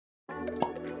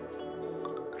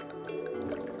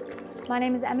My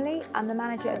name is Emily. I'm the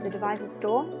manager of the Devisers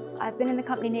store. I've been in the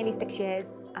company nearly 6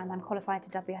 years and I'm qualified to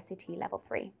WSET Level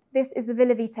 3. This is the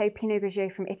Villa Vito Pinot Grigio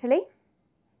from Italy.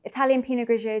 Italian Pinot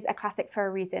Grigios are classic for a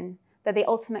reason. They're the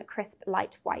ultimate crisp,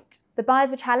 light white. The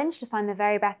buyers were challenged to find the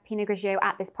very best Pinot Grigio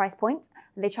at this price point,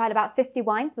 and they tried about 50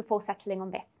 wines before settling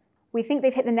on this. We think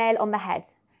they've hit the nail on the head.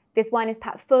 This wine is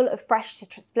packed full of fresh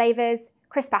citrus flavours,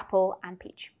 crisp apple and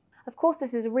peach. Of course,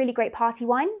 this is a really great party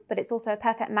wine, but it's also a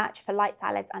perfect match for light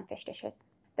salads and fish dishes.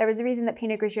 There is a reason that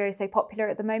Pinot Grigio is so popular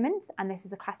at the moment, and this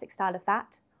is a classic style of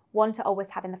that, one to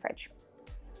always have in the fridge.